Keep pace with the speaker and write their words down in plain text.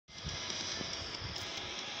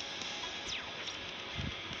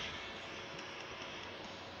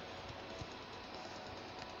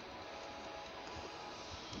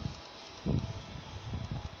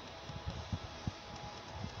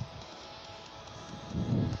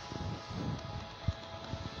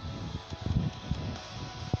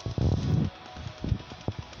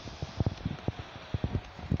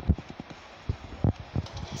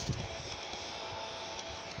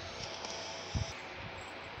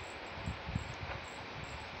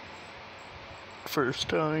First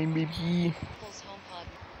time, baby.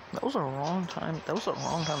 That was a wrong time. That was a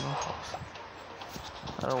wrong time to pause.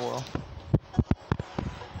 Oh well.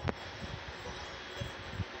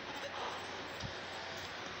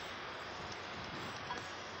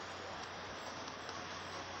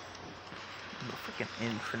 The freaking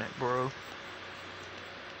infinite, bro.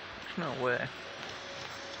 There's no way.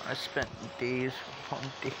 I spent days upon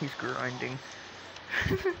days grinding.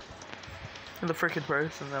 And the freaking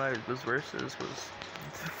person that I was versus was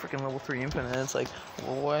freaking level 3 infinite. It's like,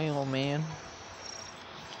 why, oh man?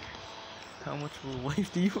 How much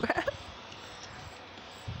life do you have?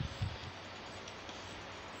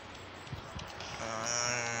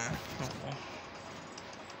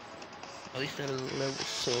 At least at a level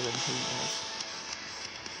 7, who knows?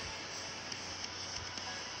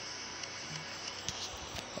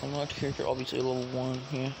 Unlocked character, obviously level 1.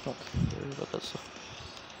 Yeah, don't care about that stuff.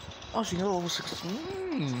 Oh, she got level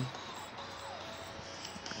 16.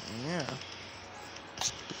 Yeah.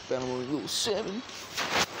 Battle level 7.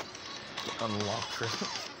 Unlocked her.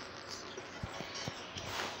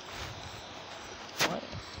 What?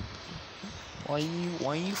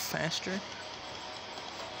 Why are you faster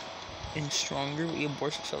and stronger with your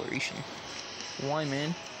burst acceleration? Why,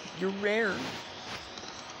 man? You're rare.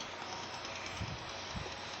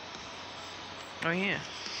 Oh yeah,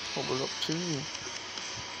 hold it up too.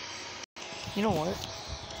 You know what?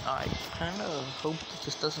 I kind of hope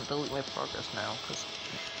this doesn't delete my progress now, because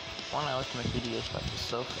one, I like to make videos about this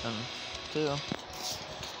stuff, and two,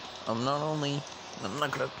 I'm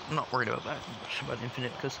not worried about that much about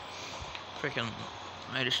Infinite, because freaking,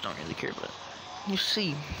 I just don't really care about it. You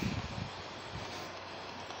see,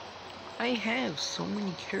 I have so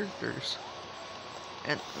many characters.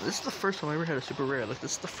 And this is the first time I ever had a super rare. Like,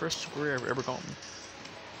 this is the first super rare I've ever gotten.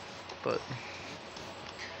 But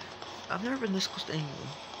I've never been this close to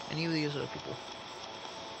any of these other people.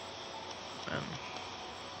 And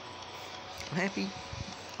I'm happy.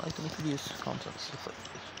 I like to make videos, content, stuff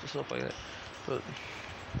like that. But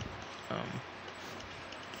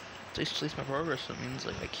at least my progress. That means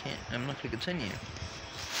like I'm not gonna continue.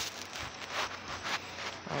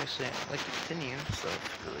 Obviously, I like to continue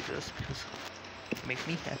stuff like this because it makes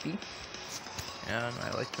me happy, and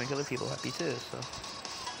I like to make other people happy too, so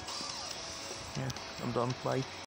yeah, I'm done, bye.